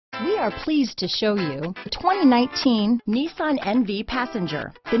We are pleased to show you the 2019 Nissan NV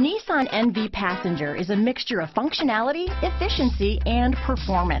Passenger. The Nissan NV Passenger is a mixture of functionality, efficiency, and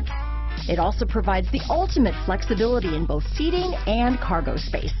performance. It also provides the ultimate flexibility in both seating and cargo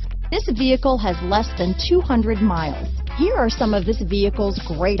space. This vehicle has less than 200 miles. Here are some of this vehicle's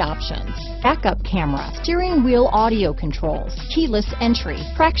great options: backup camera, steering wheel audio controls, keyless entry,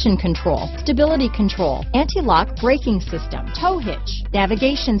 traction control, stability control, anti-lock braking system, tow hitch,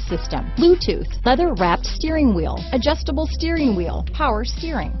 navigation system, Bluetooth, leather-wrapped steering wheel, adjustable steering wheel, power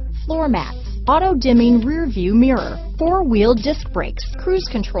steering, floor mats, auto-dimming rear view mirror, four-wheel disc brakes, cruise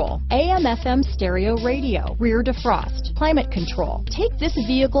control, AM/FM stereo radio, rear defrost, climate control. Take this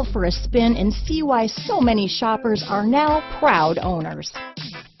vehicle for a spin and see why so many shoppers are now proud owners.